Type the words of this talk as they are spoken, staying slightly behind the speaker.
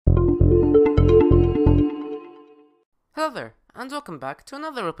Hello there, and welcome back to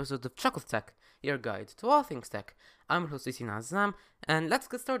another episode of Chuckle Tech, your guide to all things tech. I'm your host Isina Azam, and let's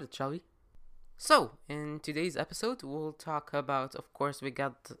get started, shall we? So, in today's episode, we'll talk about, of course, we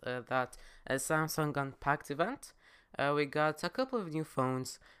got that Samsung Unpacked event. We got a couple of new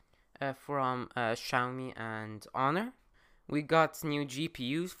phones from Xiaomi and Honor. We got new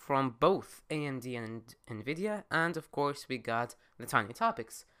GPUs from both AMD and Nvidia, and of course, we got the tiny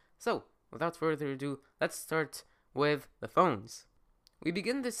topics. So, without further ado, let's start with the phones. We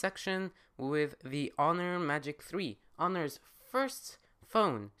begin this section with the Honor Magic 3, Honor's first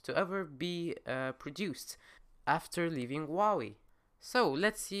phone to ever be produced after leaving Huawei. So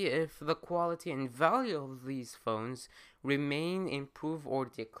let's see if the quality and value of these phones remain, improve, or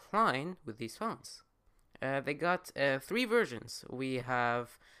decline with these phones. They got three versions. We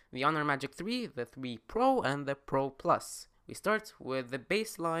have the Honor Magic 3, the 3 Pro, and the Pro Plus. We start with the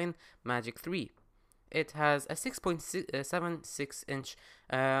baseline Magic 3. It has a 6.76 inch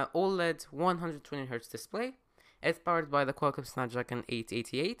OLED 120Hz display. It's powered by the Qualcomm Snapdragon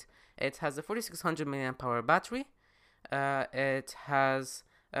 888. It has a 4600 mAh battery. It has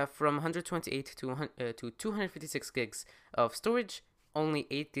from 128 to 256 gigs of storage, only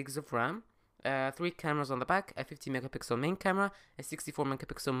 8 gigs of RAM. 3 cameras on the back, a 50 megapixel main camera, a 64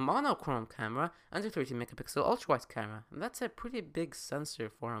 megapixel monochrome camera, and a 30 megapixel ultra-wide camera. And that's a pretty big sensor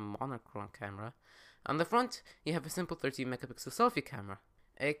for a monochrome camera. On the front, you have a simple 30 megapixel selfie camera.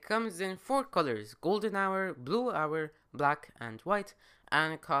 It comes in 4 colors, golden hour, blue hour, black, and white,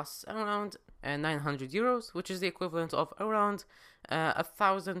 and it costs around 900 euros, which is the equivalent of around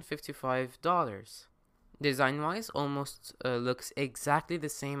 $1,055. Design-wise, almost looks exactly the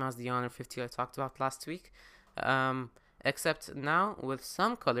same as the Honor 50 I talked about last week, except now with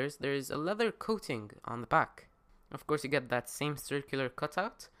some colors there is a leather coating on the back. Of course, you get that same circular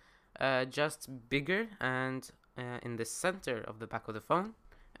cutout, just bigger and in the center of the back of the phone.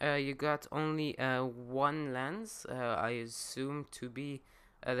 You got only one lens, I assume to be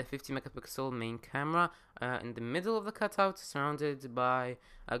the 50 megapixel main camera in the middle of the cutout, surrounded by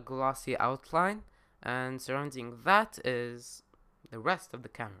a glossy outline, and surrounding that is the rest of the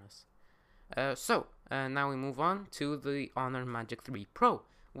cameras. Now we move on to the Honor Magic 3 Pro,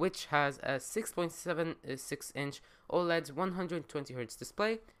 which has a 6.76 inch OLED 120Hz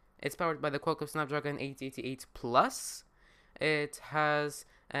display. It's powered by the Qualcomm Snapdragon 888 Plus. It has,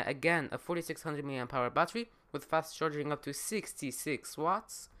 again, a 4600 mAh battery with fast charging up to 66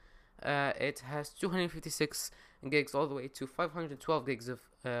 watts. It has 256 gigs all the way to 512 gigs of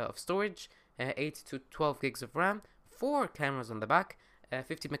storage, 8 to 12 gigs of RAM, 4 cameras on the back, a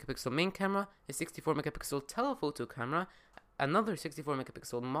 50 megapixel main camera, a 64 megapixel telephoto camera, another 64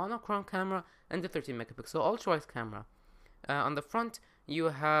 megapixel monochrome camera, and a 30 megapixel ultra-wide camera. On the front, you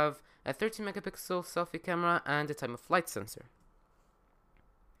have a 30 megapixel selfie camera and a time of flight sensor.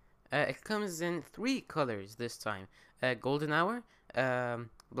 It comes in 3 colors this time, golden hour,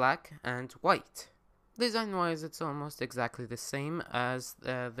 black, and white. Design-wise, it's almost exactly the same as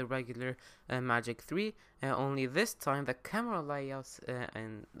the regular Magic 3, only this time the camera layout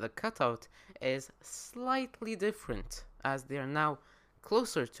and the cutout is slightly different, as they are now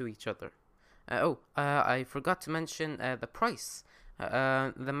closer to each other. I forgot to mention the price.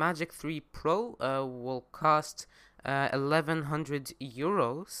 The Magic 3 Pro will cost 1,100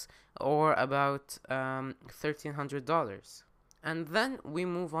 euros, or about $1,300. And then we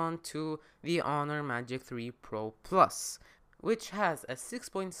move on to the Honor Magic 3 Pro Plus, which has a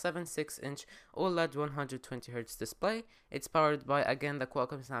 6.76 inch OLED 120Hz display. It's powered by, again, the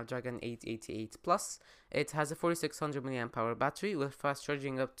Qualcomm Snapdragon 888 Plus. It has a 4600 mAh battery with fast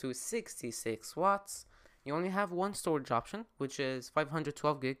charging up to 66 watts. You only have one storage option, which is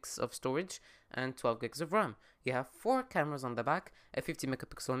 512 gigs of storage and 12 gigs of RAM. You have 4 cameras on the back, a 50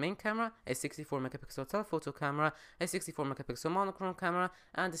 megapixel main camera, a 64 megapixel telephoto camera, a 64 megapixel monochrome camera,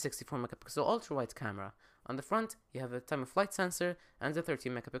 and a 64 megapixel ultra-wide camera. On the front, you have a time of flight sensor and a 30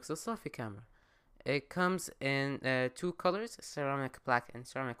 megapixel selfie camera. It comes in 2 colors, ceramic black and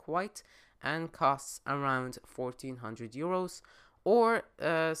ceramic white, and costs around 1,400 euros or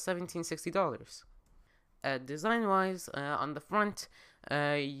 $1,760. Design-wise, on the front,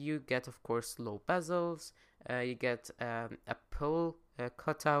 you get, of course, low bezels. You get a pull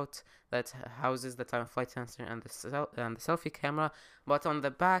cutout that houses the time of flight sensor and the selfie camera. But on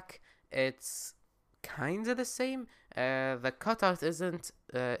the back, it's kind of the same. The cutout isn't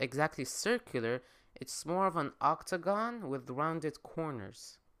exactly circular. It's more of an octagon with rounded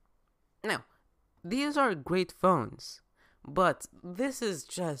corners. Now, these are great phones, but this is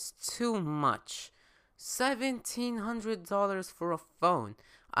just too much. $1,700 for a phone.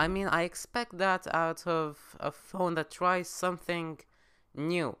 I mean, I expect that out of a phone that tries something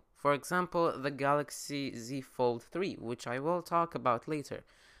new. For example, the Galaxy Z Fold 3, which I will talk about later.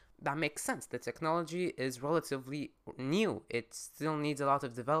 That makes sense. The technology is relatively new. It still needs a lot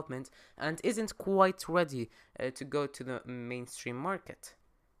of development and isn't quite ready to go to the mainstream market.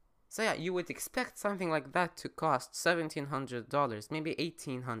 So yeah, you would expect something like that to cost $1,700, maybe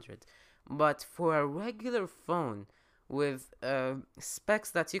 $1,800. But for a regular phone with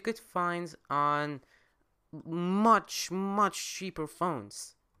specs that you could find on much cheaper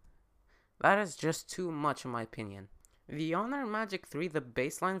phones, that is just too much in my opinion. The Honor Magic 3, the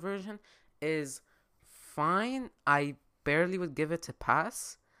baseline version, is fine. I barely would give it a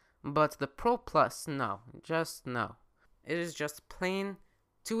pass. But the Pro Plus, no. Just no. It is just plain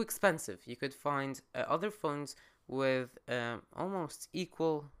too expensive. You could find other phones with almost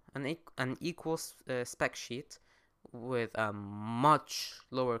an equal spec sheet with a much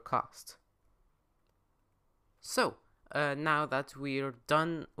lower cost. So, now that we're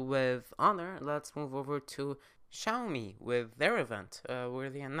done with Honor, let's move over to Xiaomi with their event, where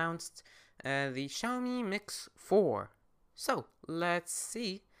they announced the Xiaomi Mix 4. So, let's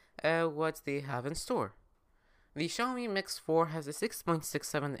see what they have in store. The Xiaomi Mix 4 has a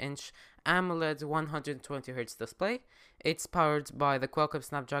 6.67-inch AMOLED 120Hz display. It's powered by the Qualcomm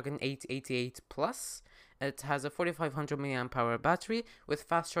Snapdragon 888 Plus. It has a 4500 mAh battery with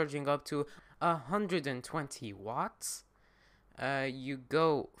fast charging up to 120 watts. You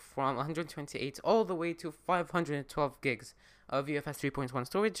go from 128 all the way to 512 gigs of UFS 3.1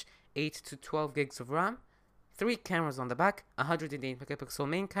 storage, 8 to 12 gigs of RAM, 3 cameras on the back, a 108 megapixel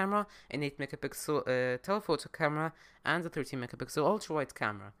main camera, an 8 megapixel telephoto camera, and a 13 megapixel ultra wide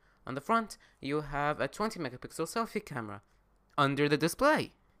camera. On the front, you have a 20 megapixel selfie camera under the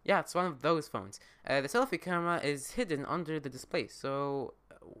display. Yeah, it's one of those phones. The selfie camera is hidden under the display, so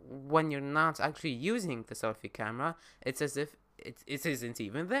when you're not actually using the selfie camera, it's as if it isn't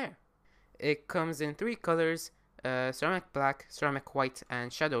even there. It comes in 3 colors, ceramic black, ceramic white,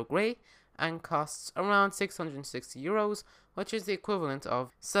 and shadow grey, and costs around €660, which is the equivalent of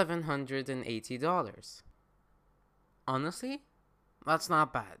 $780. Honestly, that's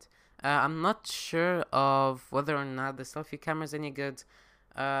not bad. I'm not sure of whether or not the selfie camera is any good.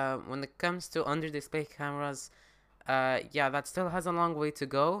 When it comes to under-display cameras, yeah, that still has a long way to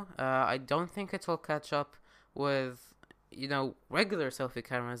go. I don't think it will catch up with, regular selfie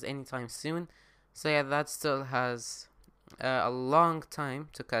cameras anytime soon. So yeah, that still has a long time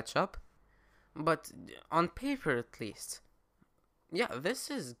to catch up. But on paper, at least, yeah,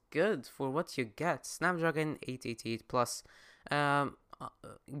 this is good for what you get. Snapdragon 888 Plus,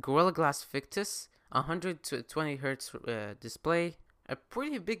 Gorilla Glass Victus, 120Hz display, a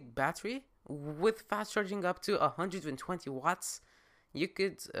pretty big battery with fast charging up to 120 watts. You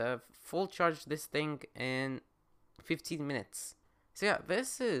could full charge this thing in 15 minutes. So yeah,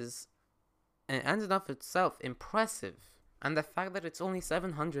 this is, in and of itself, impressive. And the fact that it's only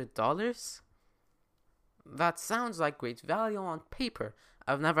 $700, that sounds like great value on paper.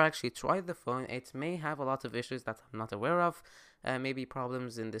 I've never actually tried the phone. It may have a lot of issues that I'm not aware of. Maybe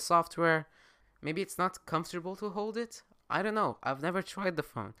problems in the software. Maybe it's not comfortable to hold it. I don't know. I've never tried the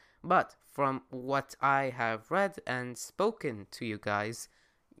phone. But from what I have read and spoken to you guys,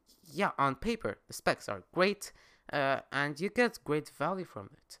 yeah, on paper, the specs are great. And you get great value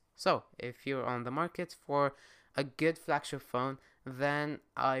from it. So, if you're on the market for a good flagship phone, then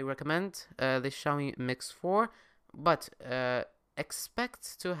I recommend the Xiaomi Mix 4, but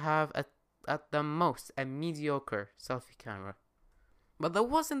expect to have at the most a mediocre selfie camera. But that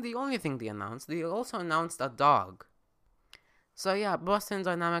wasn't the only thing they announced. They also announced a dog. So yeah, Boston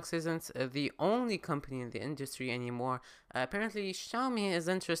Dynamics isn't the only company in the industry anymore. Apparently, Xiaomi is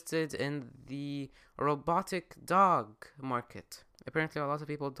interested in the robotic dog market. Apparently, a lot of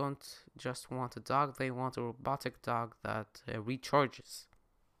people don't just want a dog, they want a robotic dog that recharges.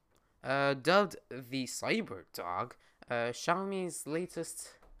 Dubbed the Cyber Dog, Xiaomi's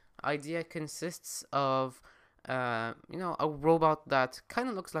latest idea consists of a robot that kind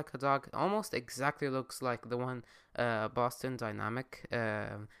of looks like a dog, almost exactly looks like the one Boston Dynamic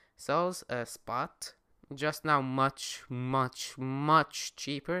sells, Spot, just now much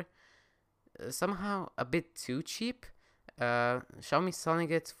cheaper, somehow a bit too cheap. Xiaomi's selling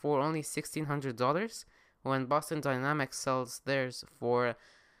it for only $1,600 when Boston Dynamics sells theirs for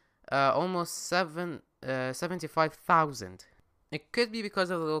almost 75,000. It could be because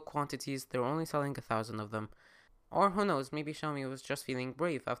of the low quantities, they're only selling 1,000 of them. Or who knows, maybe Xiaomi was just feeling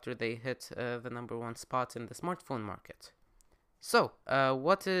brave after they hit the #1 spot in the smartphone market. So,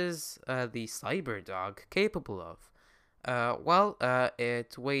 what is the Cyber Dog capable of?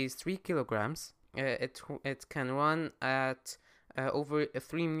 It weighs 3 kilograms. It can run at over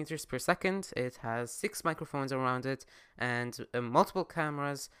 3 meters per second. It has 6 microphones around it and multiple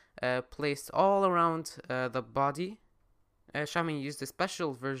cameras placed all around the body. Xiaomi used a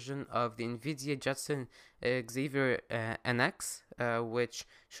special version of the NVIDIA Jetson Xavier NX, which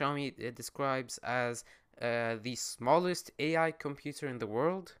Xiaomi describes as the smallest AI computer in the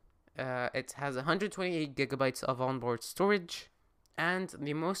world. It has 128 gigabytes of onboard storage, and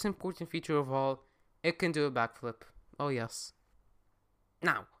the most important feature of all, it can do a backflip. Oh yes.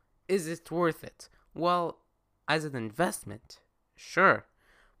 Now, is it worth it? Well, as an investment, sure,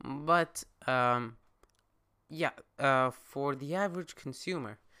 but for the average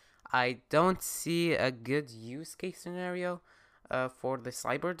consumer, I don't see a good use case scenario for the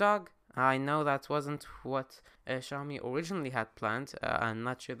CyberDog. I know that wasn't what Xiaomi originally had planned. I'm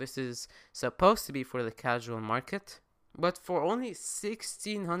not sure this is supposed to be for the casual market, but for only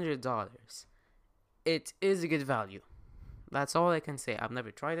 $1,600, it is a good value. That's all I can say. I've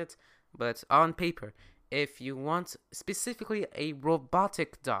never tried it, but on paper, if you want specifically a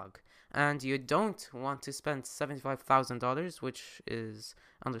robotic dog and you don't want to spend $75,000, which is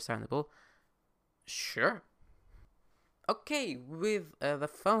understandable, sure. Okay, with the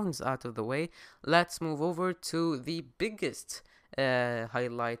phones out of the way, let's move over to the biggest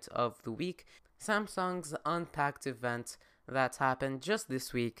highlight of the week, Samsung's Unpacked event that happened just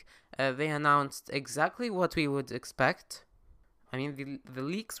this week. They announced exactly what we would expect. I mean, the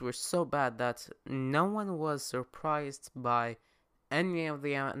leaks were so bad that no one was surprised by any of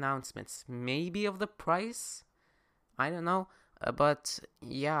the announcements. Maybe of the price? I don't know. But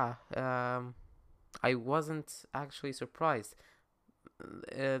yeah, I wasn't actually surprised.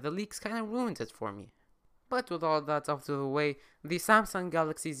 The leaks kind of ruined it for me. But with all that out of the way, the Samsung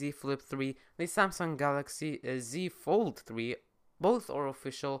Galaxy Z Flip 3, the Samsung Galaxy Z Fold 3, both are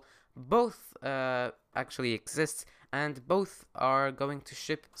official, both actually exist, and both are going to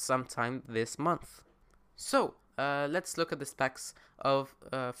ship sometime this month. So, let's look at the specs of,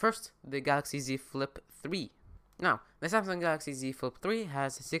 first, the Galaxy Z Flip 3. Now, the Samsung Galaxy Z Flip 3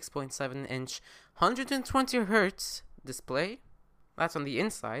 has a 6.7-inch 120Hz display. That's on the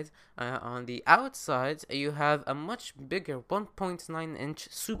inside. On the outside, you have a much bigger 1.9-inch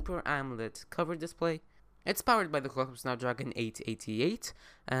Super AMOLED cover display. It's powered by the Qualcomm Snapdragon 888.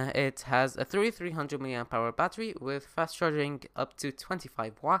 It has a 3300 mAh battery with fast charging up to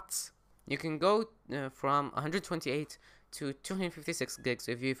 25 watts. You can go from 128 to 256 gigs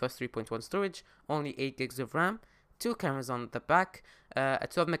of UFS 3.1 storage, only 8 gigs of RAM, 2 cameras on the back, a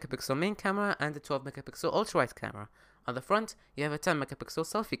 12 megapixel main camera and a 12 megapixel ultra-wide camera. On the front, you have a 10 megapixel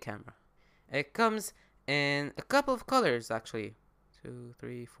selfie camera. It comes in a couple of colors actually. 2,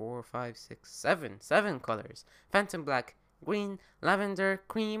 3, 4, 5, 6, 7 colors. Phantom black, green, lavender,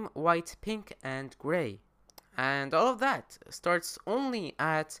 cream, white, pink, and gray. And all of that starts only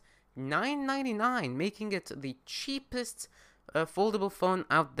at $999, making it the cheapest foldable phone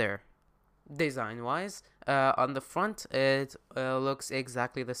out there. Design-wise, on the front, it looks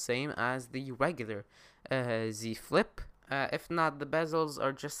exactly the same as the regular Z Flip. If not, the bezels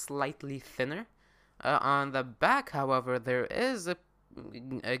are just slightly thinner. On the back, however, there is a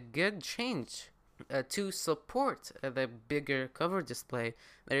good change. To support the bigger cover display,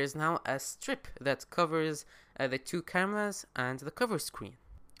 there is now a strip that covers the 2 cameras and the cover screen.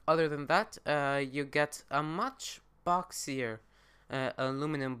 Other than that, you get a much boxier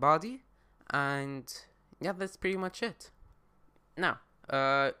aluminum body, and yeah, that's pretty much it. Now,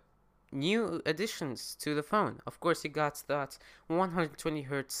 new additions to the phone. Of course, you got that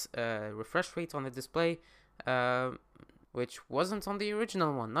 120Hz refresh rate on the display, which wasn't on the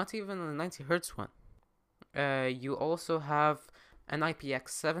original one, not even on the 90Hz one. You also have an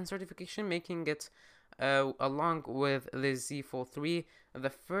IPX7 certification, making it, along with the Z Fold 3, the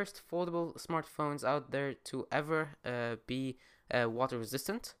first foldable smartphones out there to ever be water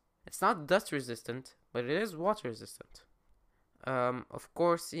resistant. It's not dust resistant, but it is water resistant. Of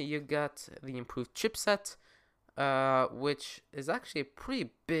course, you got the improved chipset, which is actually a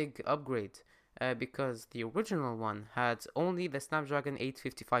pretty big upgrade, because the original one had only the Snapdragon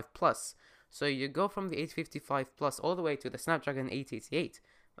 855 Plus. So you go from the 855 Plus all the way to the Snapdragon 888.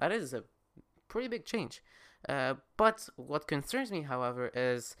 That is a pretty big change. But what concerns me, however,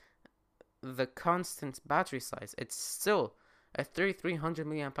 is the constant battery size. It's still a 3300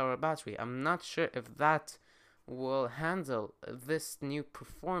 mAh battery. I'm not sure if that will handle this new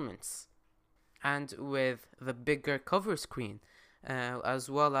performance. And with the bigger cover screen, as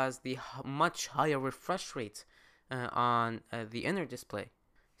well as the much higher refresh rate on the inner display.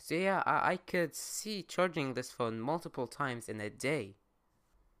 So yeah, I could see charging this phone multiple times in a day.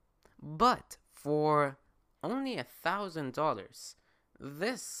 But for only $1,000,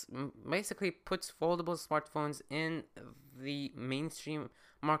 this basically puts foldable smartphones in the mainstream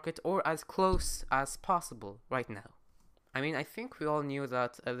market or as close as possible right now. I mean, I think we all knew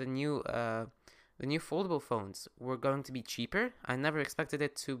that the new foldable phones were going to be cheaper. I never expected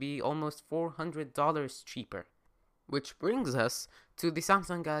it to be almost $400 cheaper. Which brings us to the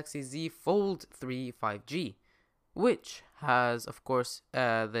Samsung Galaxy Z Fold 3 5G, which has, of course,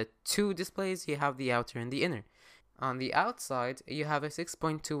 the two displays. You have the outer and the inner. On the outside, you have a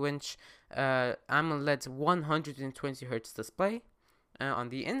 6.2-inch AMOLED 120Hz display. On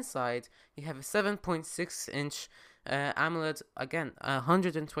the inside, you have a 7.6-inch AMOLED, again,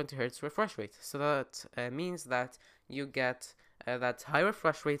 120Hz refresh rate. So that means that you get that high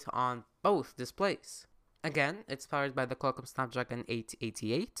refresh rate on both displays. Again, it's powered by the Qualcomm Snapdragon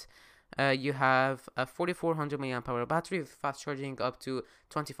 888. You have a 4400 mAh battery with fast charging up to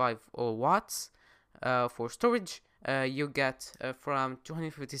 25 watts. For storage, you get from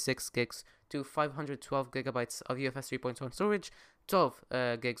 256 gigs to 512 gigabytes of UFS 3.1 storage, 12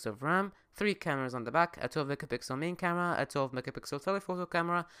 gigs of RAM, 3 cameras on the back, a 12 megapixel main camera, a 12 megapixel telephoto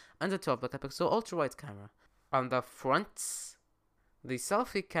camera, and a 12 megapixel ultra-wide camera. On the fronts, the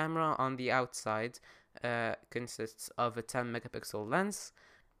selfie camera on the outside consists of a 10 megapixel lens,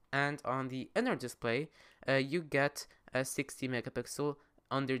 and on the inner display, you get a 60 megapixel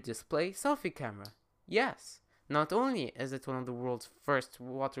under display selfie camera. Yes, not only is it one of the world's first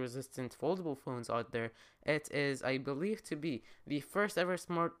water-resistant foldable phones out there, it is, I believe, to be the first ever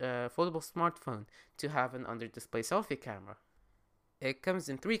foldable smartphone to have an under-display selfie camera. It comes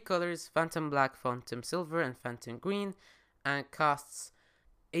in 3 colors: Phantom Black, Phantom Silver, and Phantom Green, and costs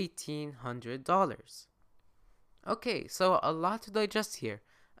 $1,800. Okay, so a lot to digest here.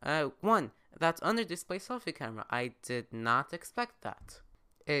 One, that under-display selfie camera. I did not expect that.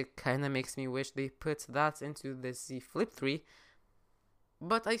 It kinda makes me wish they put that into the Z Flip 3,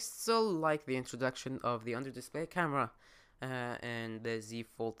 but I still like the introduction of the under-display camera in the Z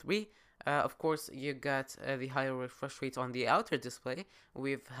Fold 3. Of course, you got the higher refresh rate on the outer display.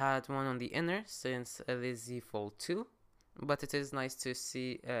 We've had one on the inner since the Z Fold 2. But it is nice to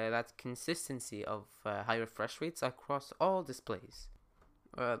see that consistency of high refresh rates across all displays.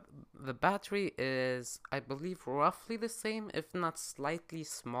 The battery is, I believe, roughly the same, if not slightly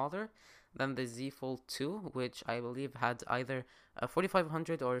smaller than the Z Fold 2, which I believe had either a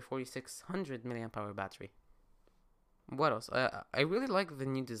 4500 or a 4600 mAh battery. What else? I really like the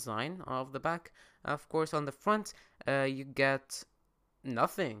new design of the back. Of course, on the front, you get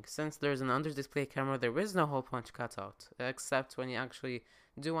nothing. Since there's an under-display camera, there is no hole punch cutout, except when you actually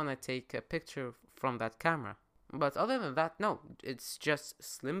do want to take a picture from that camera. But other than that, no, it's just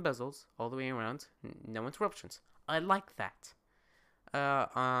slim bezels all the way around, no interruptions. I like that.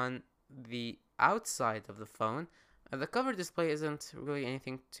 On the outside of the phone, the cover display isn't really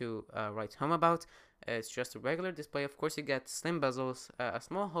anything to write home about. It's just a regular display. Of course, you get slim bezels, a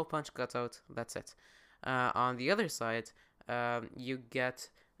small hole punch cutout, that's it. On the other side, you get,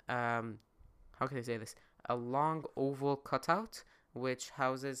 how can I say this, a long oval cutout which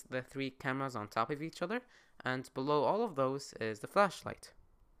houses the 3 cameras on top of each other, and below all of those is the flashlight.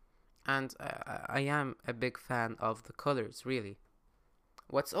 And I am a big fan of the colors, really.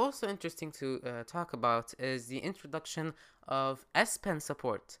 What's also interesting to talk about is the introduction of S Pen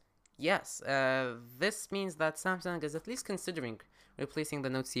support. Yes, this means that Samsung is at least considering replacing the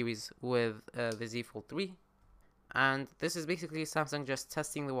Note series with the Z Fold 3. And this is basically Samsung just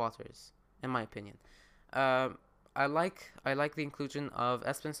testing the waters, in my opinion. I like the inclusion of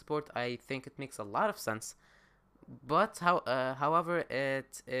S Pen support. I think it makes a lot of sense. But however,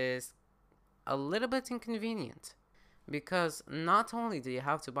 it is a little bit inconvenient, because not only do you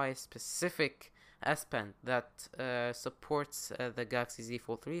have to buy a specific S Pen that supports the Galaxy Z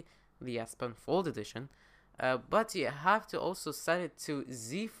Fold 3, the S Pen Fold Edition, but you have to also set it to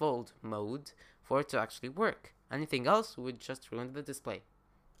Z Fold mode for it to actually work. Anything else would just ruin the display.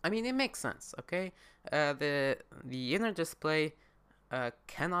 I mean, it makes sense, okay? The inner display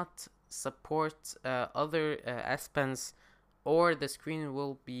cannot support other S Pens, or the screen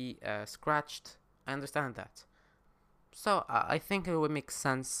will be scratched. I understand that. So I think it would make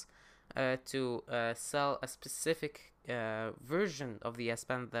sense to sell a specific version of the S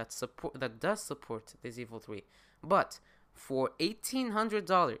Pen that does support the Z Fold 3. But for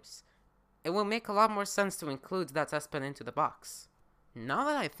 $1,800, it will make a lot more sense to include that S Pen into the box. Now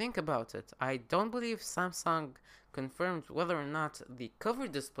that I think about it, I don't believe Samsung confirmed whether or not the cover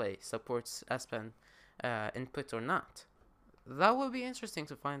display supports S Pen input or not. That would be interesting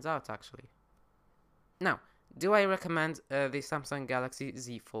to find out, actually. Now, do I recommend the Samsung Galaxy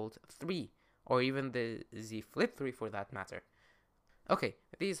Z Fold 3, or even the Z Flip 3 for that matter? Okay,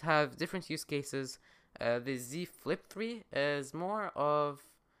 these have different use cases. The Z Flip 3 is more of,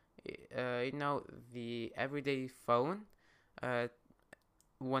 the everyday phone.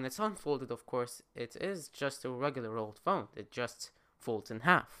 When it's unfolded, of course, it is just a regular old phone. It just folds in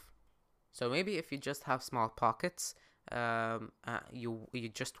half. So maybe if you just have small pockets, you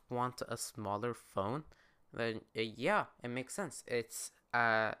just want a smaller phone, then yeah, it makes sense. It's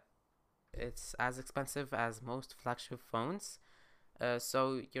as expensive as most flagship phones,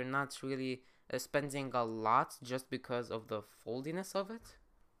 so you're not really spending a lot just because of the foldiness of it.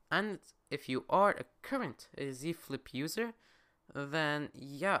 And if you are a current Z Flip user, then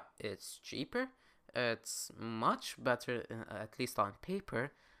yeah, it's cheaper. It's much better, at least on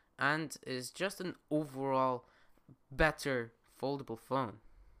paper, and is just an overall better foldable phone.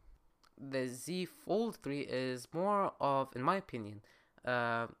 The Z Fold 3 is more of, in my opinion,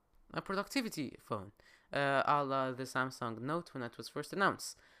 a productivity phone, a la the Samsung Note when it was first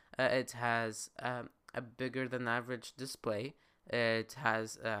announced. It has a bigger than average display. It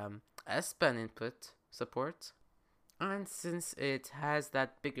has S Pen input support, and since it has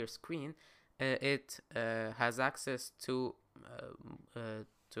that bigger screen, it has access to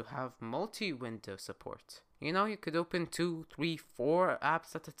have multi-window support. You could open 2, 3, 4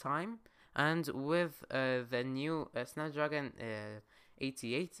 apps at a time, and with the new Snapdragon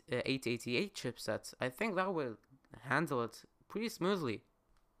 888 chipset, I think that will handle it pretty smoothly.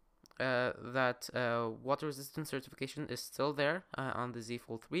 That water resistant certification is still there on the Z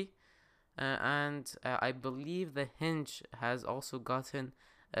Fold 3, and I believe the hinge has also gotten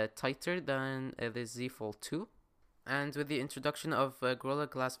tighter than the Z Fold 2. And with the introduction of Gorilla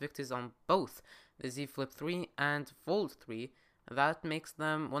Glass Victus on both the Z Flip 3 and Fold 3, that makes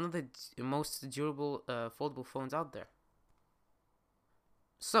them one of the most durable foldable phones out there.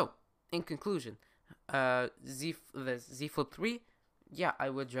 So, in conclusion, the Z Flip 3, yeah, I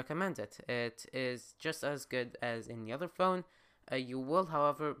would recommend it. It is just as good as any other phone. You will,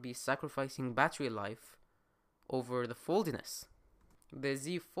 however, be sacrificing battery life over the foldiness. The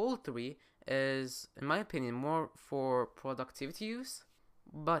Z Fold 3 is, in my opinion, more for productivity use,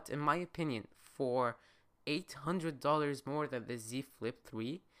 but in my opinion, for $800 more than the Z Flip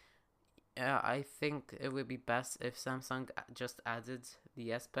 3, I think it would be best if Samsung just added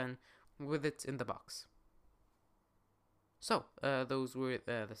the S Pen with it in the box. So, those were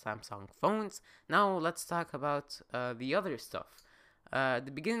the Samsung phones. Now let's talk about the other stuff. At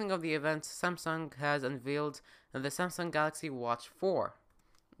the beginning of the event, Samsung has unveiled the Samsung Galaxy Watch 4,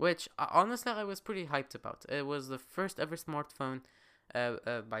 which honestly I was pretty hyped about. It was the first ever smartphone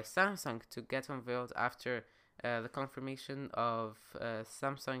by Samsung to get unveiled after the confirmation of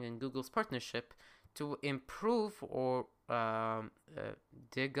Samsung and Google's partnership to improve or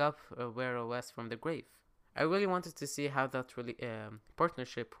dig up Wear OS from the grave. I really wanted to see how that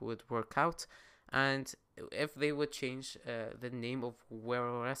partnership would work out, and if they would change the name of Wear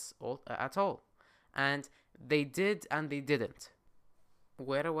OS at all. And they did and they didn't.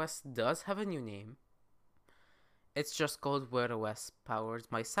 Wear OS does have a new name. It's just called Wear OS powered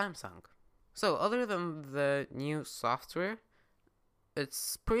by Samsung. So other than the new software,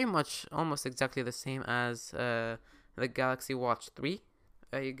 it's pretty much almost exactly the same as the Galaxy Watch 3.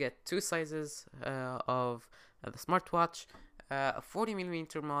 You get two sizes of the smartwatch, a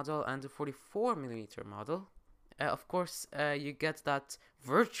 40mm model and a 44mm model. Of course, you get that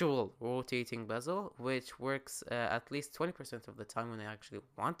virtual rotating bezel, which works at least 20% of the time when I actually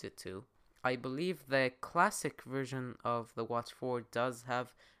want it to. I believe the classic version of the Watch 4 does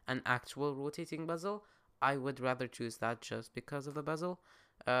have an actual rotating bezel. I would rather choose that just because of the bezel.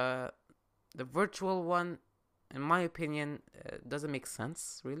 The virtual one, in my opinion, doesn't make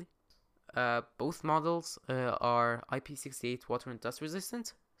sense, really. Both models are IP68 water and dust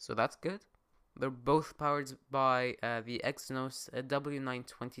resistant, so that's good. They're both powered by the Exynos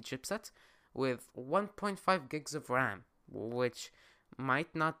W920 chipset with 1.5 gigs of RAM, which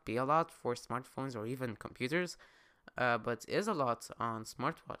might not be a lot for smartphones or even computers, but is a lot on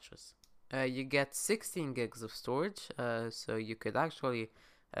smartwatches. You get 16 gigs of storage, so you could actually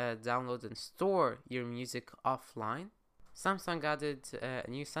download and store your music offline. Samsung added a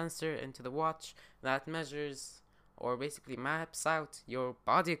new sensor into the watch that measures or basically maps out your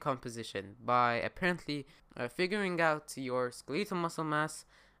body composition by apparently figuring out your skeletal muscle mass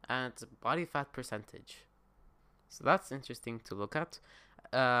and body fat percentage. So that's interesting to look at.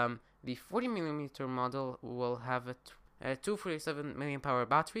 The 40mm model will have a 247 mAh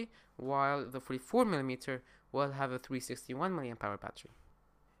battery, while the 44mm will have a 361 milliamp hour battery.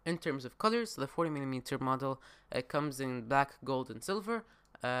 In terms of colors, the 40mm model comes in black, gold, and silver,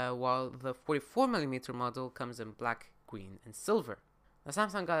 while the 44mm model comes in black, green, and silver. The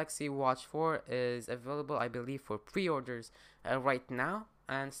Samsung Galaxy Watch 4 is available, I believe, for pre-orders right now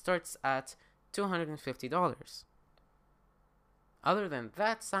and starts at $250. Other than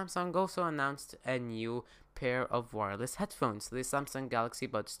that, Samsung also announced a new pair of wireless headphones, the Samsung Galaxy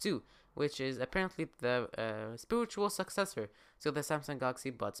Buds 2, which is apparently the spiritual successor to the Samsung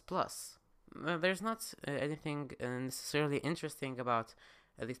Galaxy Buds Plus. There's not anything necessarily interesting about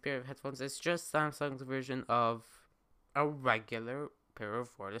this pair of headphones. It's just Samsung's version of a regular pair of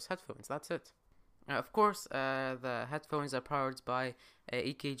wireless headphones. That's it. Of course, the headphones are powered by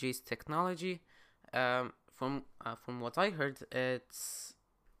EKG's technology. From what I heard, it's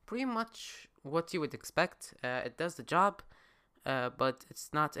pretty much what you would expect. It does the job, but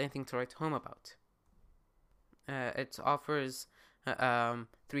it's not anything to write home about. It offers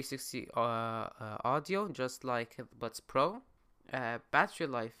 360 audio, just like the Buds Pro. Battery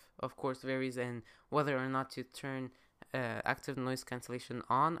life, of course, varies in whether or not you turn active noise cancellation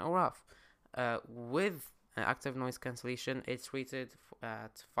on or off. With active noise cancellation, it's rated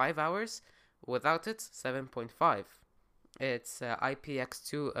at 5 hours. Without it, 7.5. It's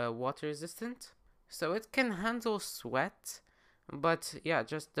IPX2 water resistant, so it can handle sweat, but yeah,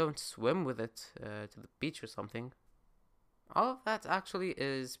 just don't swim with it to the beach or something. All of that actually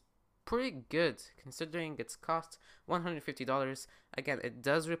is pretty good considering its cost $150. Again, it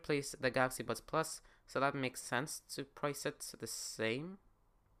does replace the Galaxy Buds Plus, so that makes sense to price it the same.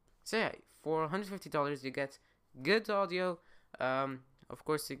 So yeah, for $150 you get good audio. Of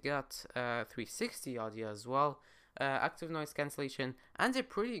course, you got 360 audio as well, active noise cancellation, and a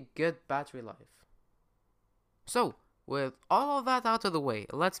pretty good battery life. So, with all of that out of the way,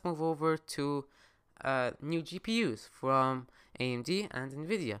 let's move over to new GPUs from AMD and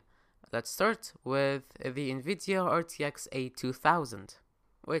NVIDIA. Let's start with the NVIDIA RTX A2000,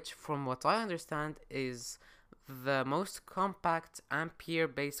 which, from what I understand, is the most compact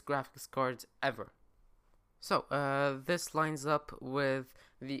Ampere-based graphics card ever. So, this lines up with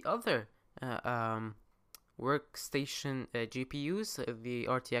the other workstation GPUs, the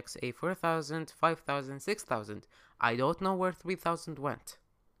RTX A4000, 5000, 6000. I don't know where 3000 went,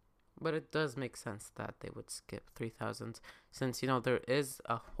 but it does make sense that they would skip 3000, since, there is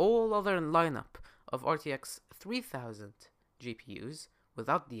a whole other lineup of RTX 3000 GPUs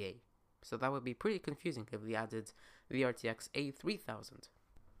without the A. So that would be pretty confusing if we added the RTX A3000.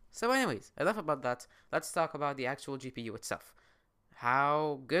 So anyways, enough about that. Let's talk about the actual GPU itself.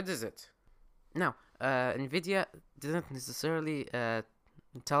 How good is it? Now, NVIDIA didn't necessarily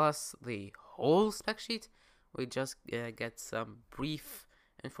tell us the whole spec sheet. We just get some brief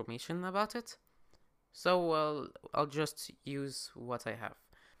information about it. So I'll just use what I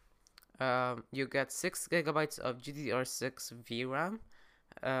have. You get 6 GB of GDDR6 VRAM.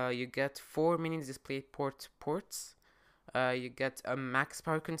 You get 4 mini DisplayPort ports. You get a max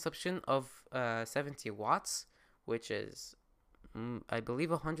power consumption of 70 watts, which is, I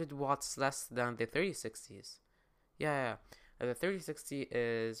believe, 100 watts less than the 3060s. Yeah. The 3060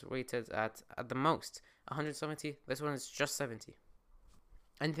 is rated at the most 170. This one is just 70.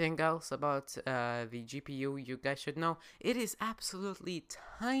 Anything else about the GPU you guys should know? It is absolutely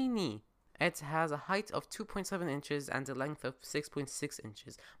tiny. It has a height of 2.7 inches and a length of 6.6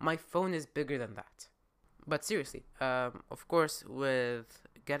 inches. My phone is bigger than that. But seriously, of course, with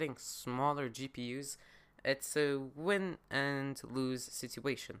getting smaller GPUs, it's a win and lose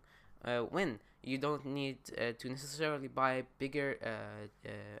situation. Win, you don't need to necessarily buy a bigger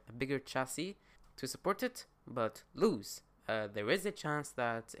chassis to support it, but lose. There is a chance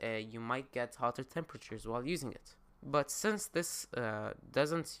that you might get hotter temperatures while using it. But since this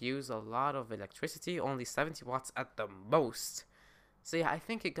doesn't use a lot of electricity, only 70 watts at the most, so yeah, I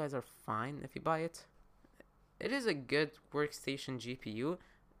think you guys are fine if you buy it. It is a good workstation GPU.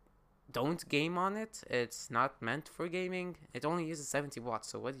 Don't game on it. It's not meant for gaming. It only uses 70 watts,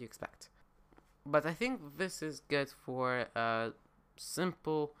 so what do you expect? But I think this is good for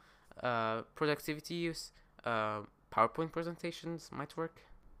simple productivity use. PowerPoint presentations might work.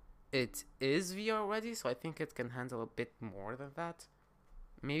 It is VR ready, so I think it can handle a bit more than that.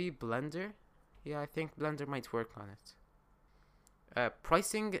 Maybe Blender? Yeah, I think Blender might work on it.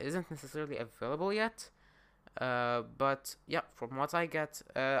 Pricing isn't necessarily available yet. But yeah, from what I get,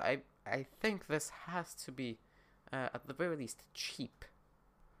 I think this has to be at the very least cheap.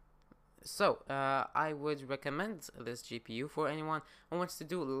 So I would recommend this GPU for anyone who wants to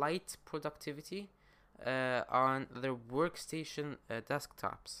do light productivity on their workstation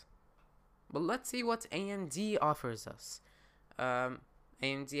desktops. But let's see what AMD offers us. Um,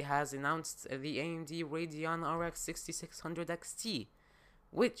 AMD has announced the AMD Radeon RX 6600 XT,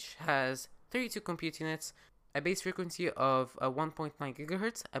 which has 32 compute units, a base frequency of 1.9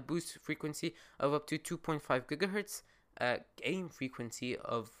 GHz, a boost frequency of up to 2.5 GHz, a gain frequency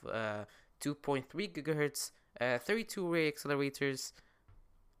of 2.3 GHz, 32 array accelerators,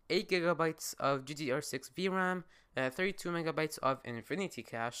 8 GB of GDDR6 VRAM, 32 MB of Infinity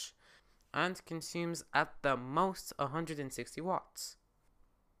Cache, and consumes at the most 160 watts.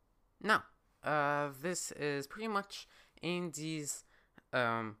 Now, this is pretty much AMD's,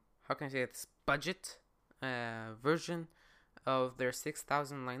 how can I say it, budget version of their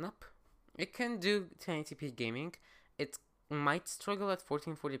 6000 lineup. It can do 1080p gaming. It might struggle at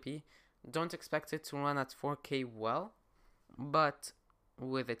 1440p. Don't expect it to run at 4K well, but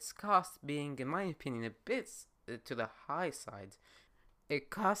with its cost being, in my opinion, a bit to the high side,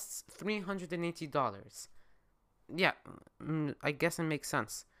 it costs $380. Yeah, I guess it makes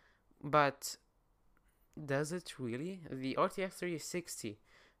sense. But does it really? The RTX 3060,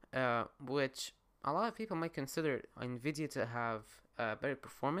 which a lot of people might consider NVIDIA to have better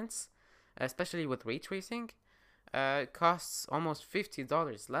performance, especially with ray tracing, costs almost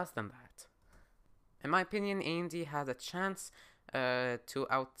 $50 less than that. In my opinion, AMD has a chance to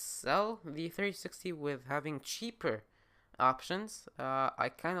outsell the 3060 with having cheaper options.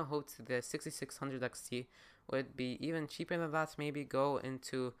 I kind of hoped the 6600 XT would be even cheaper than that, maybe go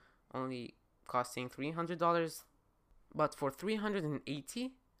into only costing $300, but for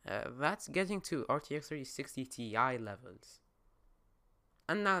 $380, that's getting to RTX 3060 Ti levels.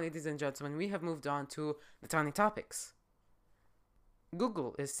 And now, ladies and gentlemen, we have moved on to the tiny topics.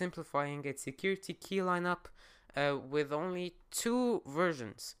 Google is simplifying its security key lineup with only 2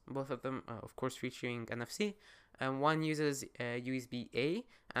 versions, both of them, of course, featuring NFC. And one uses USB-A,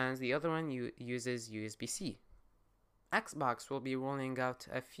 and the other one uses USB-C. Xbox will be rolling out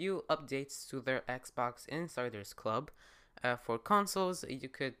a few updates to their Xbox Insiders Club. For consoles, you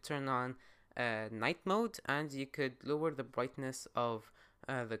could turn on night mode, and you could lower the brightness of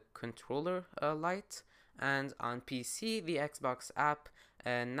the controller light. And on PC, the Xbox app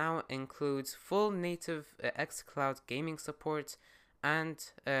now includes full native xCloud gaming support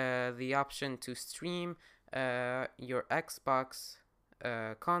and the option to stream your Xbox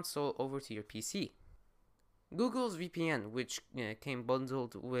console over to your PC. Google's VPN, which came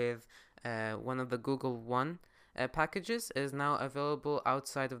bundled with one of the Google One packages, is now available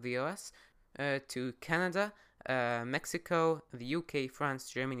outside of the US to Canada, Mexico, the UK, France,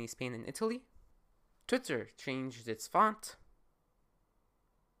 Germany, Spain, and Italy. Twitter changed its font.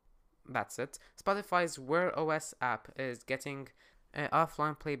 That's it. Spotify's Wear OS app is getting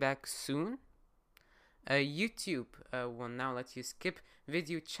offline playback soon. YouTube will now let you skip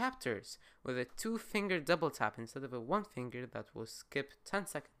video chapters with a 2-finger double tap instead of a 1-finger that will skip 10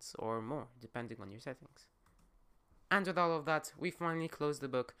 seconds or more, depending on your settings. And with all of that, we finally closed the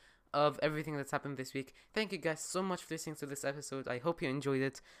book of everything that's happened this week. Thank you guys so much for listening to this episode. I hope you enjoyed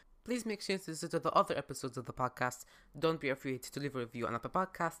it. Please make sure to listen to the other episodes of the podcast. Don't be afraid to leave a review on Apple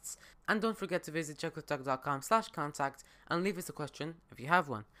Podcasts. And don't forget to visit chuckwithtech.com/contact and leave us a question if you have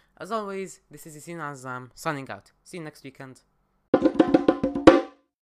one. As always, this is Yassine Azam signing out. See you next weekend.